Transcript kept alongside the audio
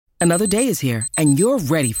Another day is here, and you're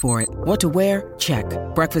ready for it. What to wear? Check.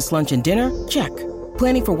 Breakfast, lunch, and dinner? Check.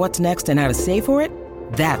 Planning for what's next and how to save for it?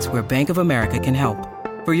 That's where Bank of America can help.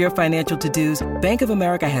 For your financial to-dos, Bank of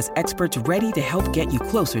America has experts ready to help get you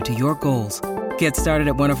closer to your goals. Get started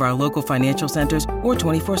at one of our local financial centers or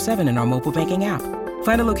 24/7 in our mobile banking app.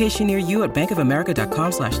 Find a location near you at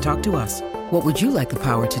bankofamerica.com/talktous. What would you like the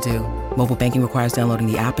power to do? Mobile banking requires downloading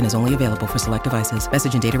the app and is only available for select devices.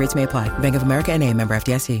 Message and data rates may apply. Bank of America N.A., member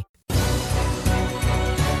FDIC.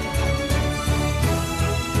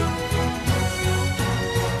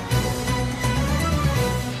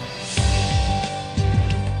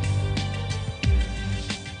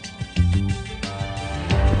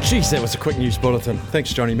 Jeez, that was a quick news bulletin.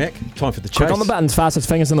 Thanks, Johnny Mac. Time for the chase. Quick on the buttons, fastest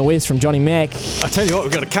fingers in the West from Johnny Mac. I tell you what,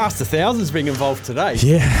 we've got a cast of thousands being involved today.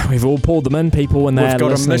 Yeah, we've all pulled them in, people, and they're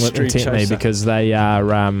listening intently chaser. because they are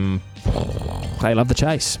they love the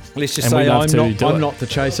chase. Let's just And say we love I'm not the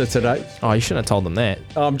chaser today. Oh, you shouldn't have told them that.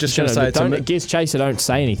 I'm just going to say don't guest chaser. Don't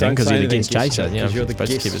say anything because you're the guest chaser. You're the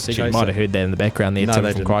supposed to guest keep it secret. chaser. You might have heard that in the background there. No, Tim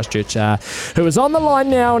they from didn't. Christchurch, who is on the line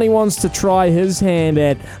now, and he wants to try his hand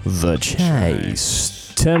at the chase.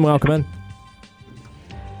 Tim, welcome in.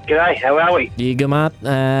 G'day, how are we? You good, mate?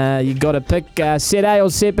 You got to pick set A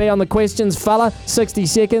or set B on the questions, fella. 60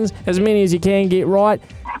 seconds, as many as you can get right.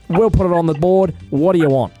 We'll put it on the board. What do you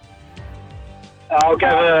want? I'll go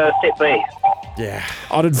for set B. Yeah.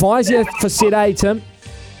 I'd advise you for set A, Tim.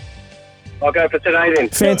 I'll go for today then.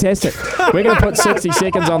 Fantastic. We're going to put 60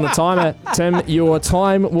 seconds on the timer. Tim, your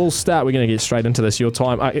time will start. We're going to get straight into this. Your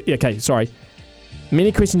time. Okay, sorry.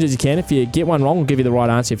 Many questions as you can. If you get one wrong, we'll give you the right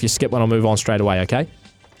answer. If you skip one, I'll move on straight away, okay?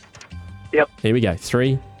 Yep. Here we go.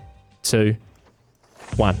 3, 2,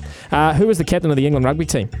 1. Who was the captain of the England rugby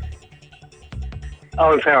team?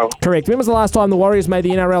 Owen Farrell. Correct. When was the last time the Warriors made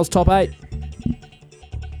the NRL's top 8?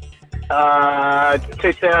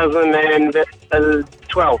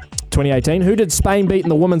 2012. 2018. Who did Spain beat in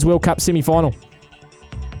the Women's World Cup semi-final?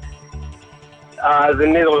 The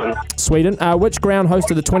Netherlands. Sweden. Which ground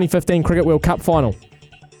hosted the 2015 Cricket World Cup final?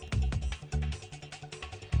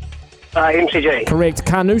 MCG. Correct.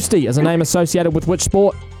 Carnoustie is a name associated with which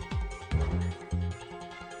sport?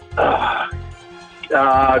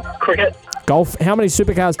 Cricket. Golf. How many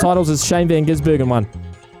Supercars titles has Shane Van Gisbergen won?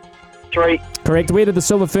 3. Correct. Where did the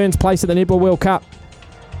Silver Ferns place at the Netball World Cup?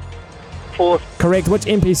 4th. Correct. Which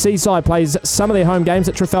NPC side plays some of their home games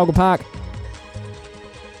at Trafalgar Park?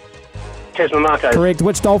 Tasman Marco. Correct.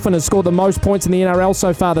 Which Dolphin has scored the most points in the NRL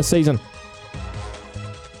so far this season?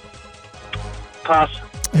 Pass.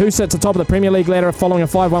 Who sits atop of the Premier League ladder following a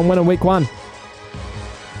 5-1 win in Week 1?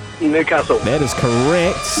 Newcastle. That is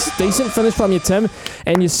correct. Decent finish from you, Tim.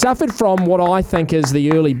 And you suffered from what I think is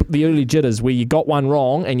the early jitters, where you got one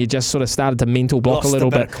wrong and you just sort of started to mental block a little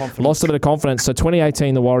bit. Lost a bit of confidence. So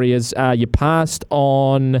 2018, the Warriors, you passed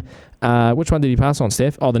on... which one did you pass on,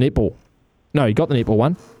 Steph? Oh, the netball. No, you got the netball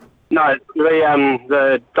one. No,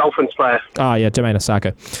 the Dolphins player. Oh, yeah, Jermaine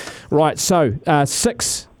Osaka. Right, so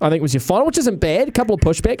 6, I think, was your final, which isn't bad. A couple of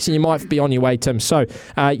pushbacks, and you might be on your way, Tim. So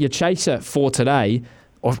your chaser for today,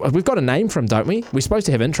 we've got a name for him, don't we? We're supposed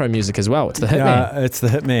to have intro music as well. It's the Hitman. It's the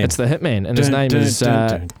Hitman. It's the Hitman, and his name is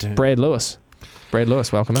Brad Lewis. Brad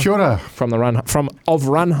Lewis, welcome in. Kia ora. From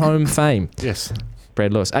Run Home fame. Yes.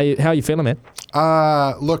 Brad Lewis. How are you feeling, man?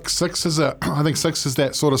 Look, I think 6 is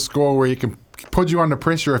that sort of score where you can put you under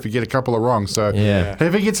pressure if you get a couple of wrong. So Yeah.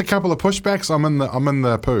 if he gets a couple of pushbacks, I'm in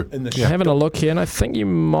the poo. Having a look here, and I think you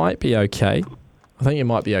might be okay.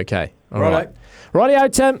 All right.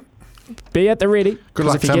 Rightio, Tim. Be at the ready. Good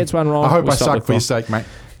luck, if he Tim. gets one wrong, I hope we'll I stop suck the for your clock. sake, mate.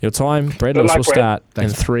 Your time, Brad Good Lewis, luck, will Brad. start in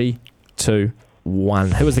Thanks. 3, 2,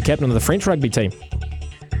 1. Who was the captain of the French rugby team?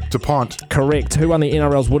 DuPont. Correct. Who won the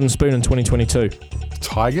NRL's Wooden Spoon in 2022?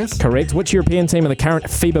 Tigers. Correct. Which European team are the current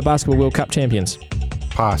FIBA Basketball World Cup champions?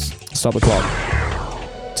 Pass. Stop the clock.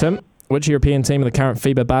 Tim, which European team are the current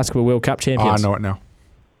FIBA Basketball World Cup I champions? know it now.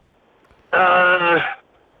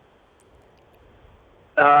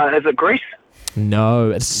 Is it Greece?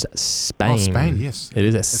 No, it's Spain. Oh, Spain, yes. It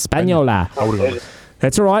is Española. I would have got it.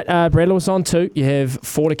 That's all right. Brad Lewis on 2. You have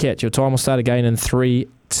 4 to catch. Your time will start again in 3,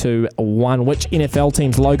 2, 1. Which NFL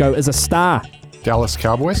team's logo is a star? Dallas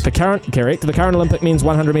Cowboys. Correct. The current Olympic men's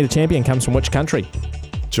 100-meter champion comes from which country?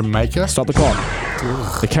 Jamaica. Stop the clock.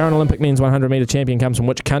 The current Olympic men's 100-meter champion comes from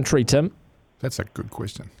which country, Tim? That's a good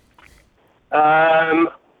question. I'm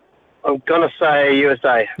going to say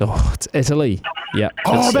USA. Oh, it's Italy. Yeah.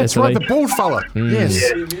 Oh, it's that's Italy. right, the bald fella. Yes.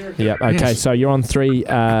 Yeah. Okay, Yes. so you're on 3.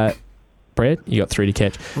 Brad, you got 3 to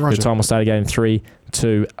catch. Roger. Your time will start again in 3,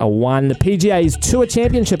 2, 1. The PGA's Tour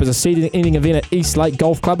Championship is a season-ending event at East Lake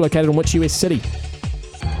Golf Club located in which US city?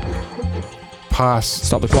 Pass.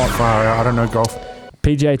 Stop the clock. Far out. I don't know golf.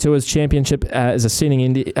 PGA Tours Championship is a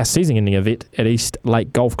season-ending event at East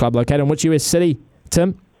Lake Golf Club, located in which US city,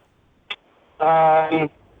 Tim?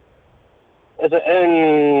 Is it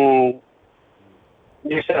in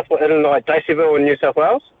New South Wales, in like Daceyville in New South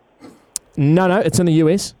Wales? No, it's in the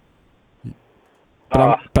US.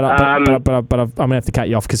 But I'm going to have to cut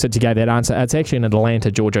you off because since you gave that answer, it's actually in Atlanta,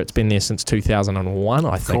 Georgia. It's been there since 2001,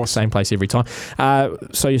 I think. Same place every time.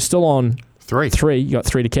 So you're still on three. You got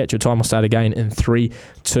 3 to catch. Your time will start again in 3,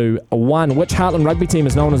 2, 1. Which Heartland rugby team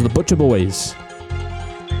is known as the Butcher Boys?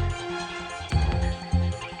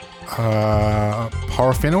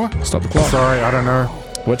 Horowhenua? Stop the clock. Sorry, I don't know.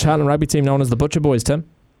 Which Heartland rugby team known as the Butcher Boys, Tim?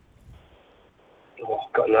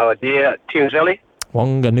 Got no idea. Tunzelli?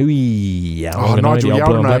 Wanganui. Nigel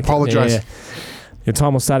Yeldon, I apologise. Yeah. Your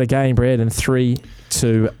time will start again, Brad, in 3,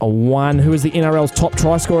 2, 1. Who is the NRL's top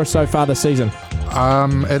try scorer so far this season?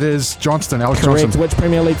 It is Johnston, Alex Correct. Johnson. Which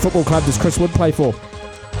Premier League football club does Chris Wood play for?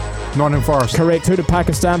 Nottingham Forest. Correct. Who did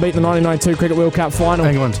Pakistan beat in the 1992 Cricket World Cup final?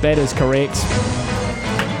 England. That is correct.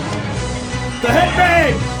 The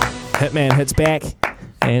Hitman! Hitman hits back.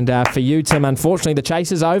 And for you, Tim, unfortunately, the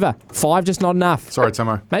chase is over. 5 just not enough. Sorry,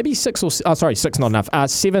 Timo. Maybe 6 or... 6 not enough.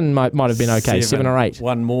 7 might have been okay. 7 or 8.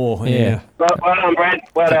 One more, Yeah. Well done, Brad.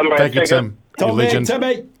 Well done, Brad. Thank you, Tim. You legend.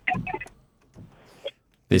 Timmy!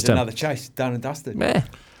 There's Tim. Another chase, done and dusted. Meh.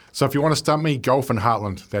 So if you want to stump me, golf and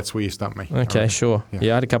Heartland. That's where you stump me. Okay, sure.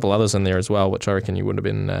 Yeah, I had a couple others in there as well, which I reckon you would have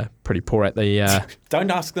been pretty poor at. The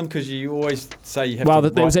Don't ask them because you always say you have well,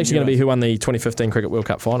 to... there was actually going to be who won the 2015 Cricket World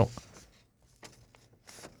Cup final.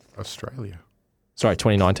 Australia. Sorry,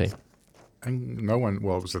 2019. And no one...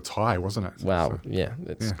 Well, it was a tie, wasn't it? Wow, So, yeah,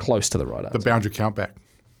 it's close to the right answer. the boundary countback.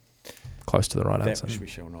 Close to the right That answer. which we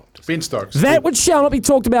shall not. Ben Stokes. That which shall not be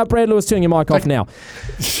talked about. Brad Lewis, turn your mic off now.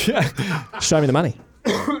 Show me the money.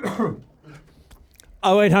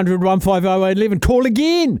 0800 150 811. Call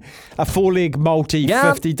again. A 4-leg multi,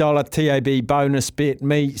 $50 TAB bonus bet.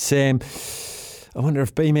 Me, Sam. I wonder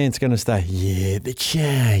if B-Man's going to stay. Yeah, the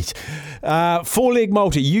chase. 4-leg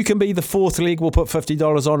multi. You can be the 4th leg. We'll put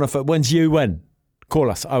 $50 on. If it wins, you win.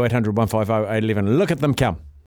 Call us. 0800 150 811. Look at them come.